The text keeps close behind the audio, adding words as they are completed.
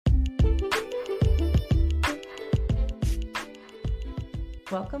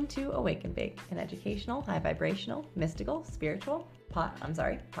Welcome to Awake and Bake, an educational, high vibrational, mystical, spiritual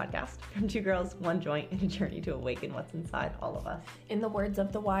podcast from two girls, one joint, and a journey to awaken what's inside all of us. In the words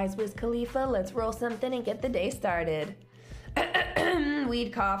of the wise Wiz Khalifa, let's roll something and get the day started.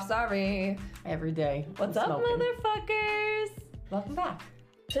 Weed cough, sorry. Every day. What's up, motherfuckers? Welcome back.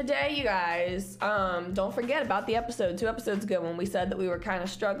 Today, you guys, don't forget about the episode 2 episodes ago when we said that we were kind of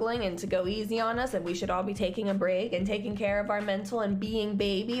struggling and to go easy on us and we should all be taking a break and taking care of our mental and being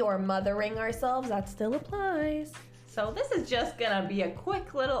baby or mothering ourselves. That still applies. So this is just gonna be a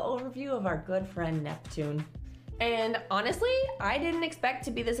quick little overview of our good friend Neptune. And honestly, I didn't expect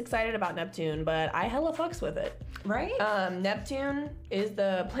to be this excited about Neptune, but I hella fucks with it. Right? Neptune is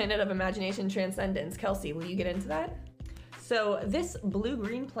the planet of imagination transcendence. Kelsey, will you get into that? So this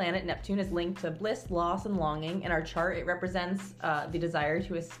blue-green planet, Neptune, is linked to bliss, loss, and longing. In our chart, it represents the desire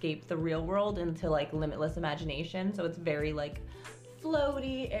to escape the real world into like limitless imagination. So it's very like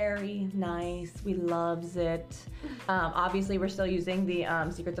floaty, airy, nice. We loves it. Obviously, we're still using the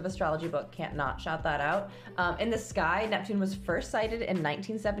Secrets of Astrology book. Can't not shout that out. In the sky, Neptune was first sighted in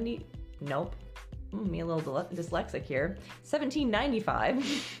 1970. Nope. Me a little dyslexic here.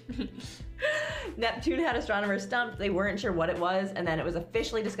 1795. Neptune had astronomers stumped. They weren't sure what it was, and then it was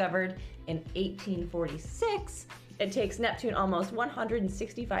officially discovered in 1846. It takes Neptune almost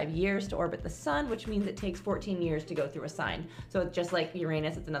 165 years to orbit the sun, which means it takes 14 years to go through a sign. So it's just like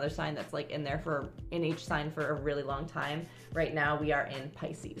Uranus, it's another sign that's like in each sign for a really long time. Right now we are in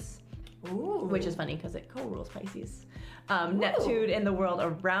Pisces. Ooh. Which is funny because it co-rules Pisces. Neptune in the world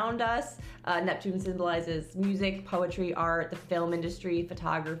around us. Neptune symbolizes music, poetry, art, the film industry,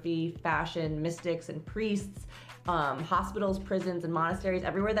 photography, fashion, mystics and priests, hospitals, prisons, and monasteries.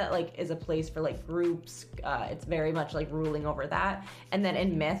 Everywhere that like is a place for like groups, it's very much like ruling over that. And then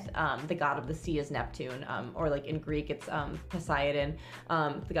in myth, the god of the sea is Neptune, or like in Greek, it's Poseidon,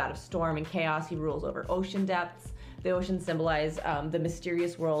 the god of storm and chaos. He rules over ocean depths. The oceans symbolize the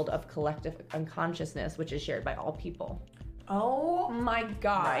mysterious world of collective unconsciousness, which is shared by all people. Oh my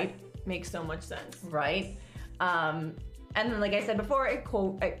God. Right? Makes so much sense. Right? And then, like I said before, it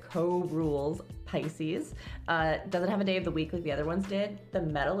co-rules Pisces. Doesn't have a day of the week like the other ones did. The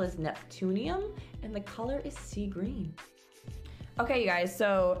metal is Neptunium, and the color is sea green. Okay, you guys,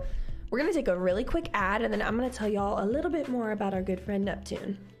 so we're going to take a really quick ad, and then I'm going to tell y'all a little bit more about our good friend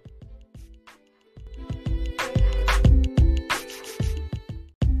Neptune.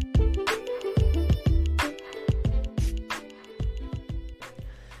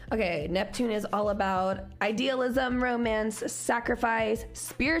 Okay, Neptune is all about idealism, romance, sacrifice,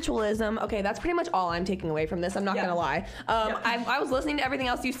 spiritualism. Okay, that's pretty much all I'm taking away from this. I'm not gonna lie. I was listening to everything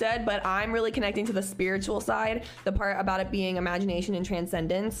else you said, but I'm really connecting to the spiritual side, the part about it being imagination and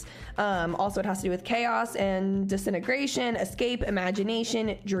transcendence. Also, it has to do with chaos and disintegration, escape,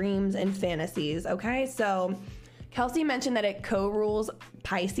 imagination, dreams, and fantasies. Okay, so Kelsey mentioned that it co-rules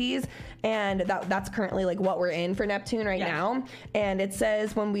Pisces, and that's currently like what we're in for Neptune right now. And it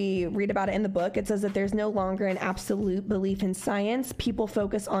says, when we read about it in the book, it says that there's no longer an absolute belief in science. People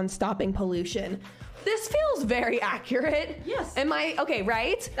focus on stopping pollution. This feels very accurate. Yes. Am I okay?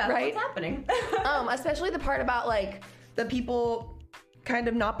 Right? That's right? what's happening. Especially the part about like the people kind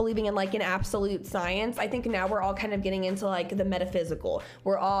of not believing in like an absolute science. I think now we're all kind of getting into like the metaphysical.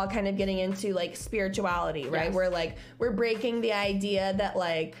 We're all kind of getting into like spirituality, right? Yes. We're breaking the idea that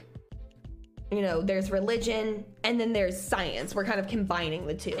like, you know, there's religion and then there's science. We're kind of combining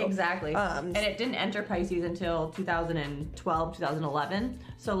the two. Exactly. And it didn't enter Pisces until 2012, 2011.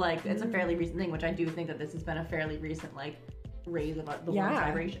 So like it's a fairly recent thing, which I do think that this has been a fairly recent like raise about the world's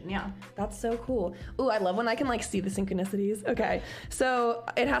vibration. Yeah, that's so cool. Ooh, I love when I can like see the synchronicities. Okay, so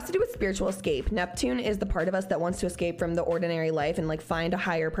it has to do with spiritual escape. Neptune is the part of us that wants to escape from the ordinary life and like find a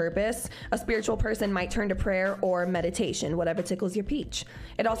higher purpose. A spiritual person might turn to prayer or meditation, whatever tickles your peach.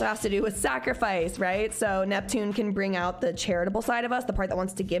 It also has to do with sacrifice, right? So Neptune can bring out the charitable side of us, the part that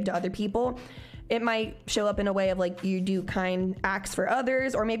wants to give to other people. It might show up in a way of like you do kind acts for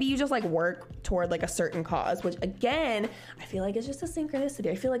others, or maybe you just like work toward like a certain cause, which again, I feel like it's just a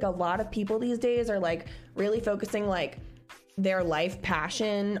synchronicity. I feel like a lot of people these days are like really focusing like their life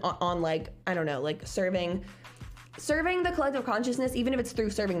passion on like, I don't know, like serving the collective consciousness, even if it's through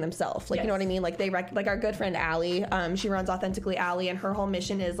serving themselves. Like, you know what I mean? Like like our good friend Allie, she runs Authentically Allie, and her whole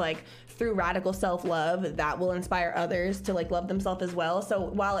mission is like through radical self-love that will inspire others to like love themselves as well. So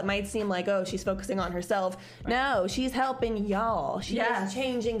while it might seem like, oh, she's focusing on herself, no, she's helping y'all. She is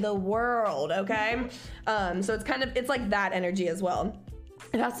changing the world. Okay. So it's like that energy as well.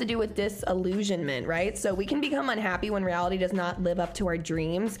 It has to do with disillusionment, right? So we can become unhappy when reality does not live up to our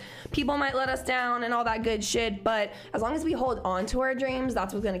dreams. People might let us down and all that good shit, but as long as we hold on to our dreams,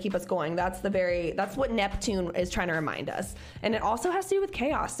 that's what's going to keep us going. That's what Neptune is trying to remind us. And it also has to do with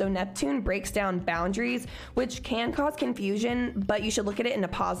chaos. So Neptune breaks down boundaries, which can cause confusion, but you should look at it in a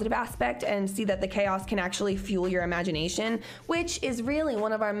positive aspect and see that the chaos can actually fuel your imagination, which is really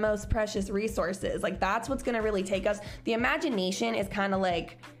one of our most precious resources. Like, that's what's going to really take us. The imagination is kind of like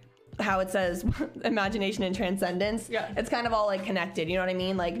how it says imagination and transcendence. Yeah. It's kind of all like connected, you know what I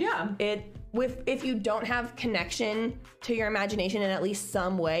mean? Like, yeah. If you don't have connection to your imagination in at least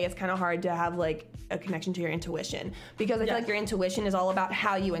some way, it's kind of hard to have like a connection to your intuition, because I feel like your intuition is all about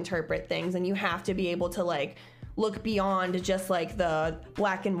how you interpret things, and you have to be able to like look beyond just like the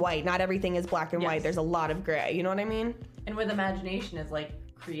black and white. Not everything is black and white. There's a lot of gray, you know what I mean? And with imagination is like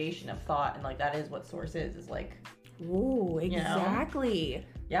creation of thought, and like that is what source is like. Ooh, exactly. You know?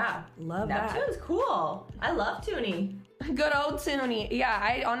 Yeah. Love Neptune's cool. I love Toonie. Good old Toonie. Yeah,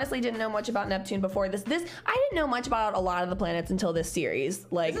 I honestly didn't know much about Neptune before this. I didn't know much about a lot of the planets until this series.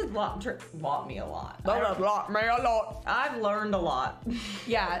 Like, this has taught me a lot. I've learned a lot.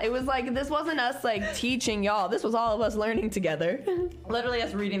 Yeah, it was like, this wasn't us like teaching y'all. This was all of us learning together. Literally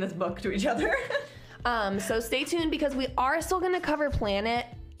us reading this book to each other. So stay tuned, because we are still gonna cover Pluto.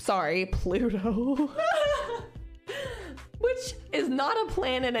 Which is not a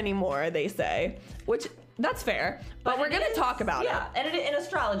planet anymore, they say. Which, that's fair. But we're going to talk about it. Yeah, and in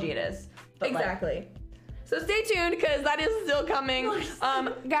astrology it is. But exactly. So stay tuned, because that is still coming.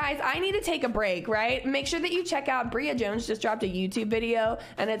 Guys, I need to take a break, right? Make sure that you check out, Bria Jones just dropped a YouTube video,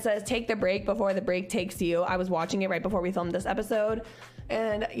 and it says, take the break before the break takes you. I was watching it right before we filmed this episode.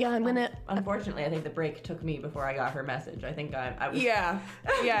 And yeah, I'm gonna... Unfortunately, I think the break took me before I got her message. I think I was... Yeah,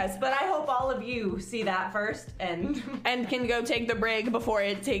 yes. But I hope all of you see that first and... and can go take the break before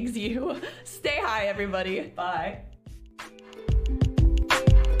it takes you. Stay high, everybody. Bye.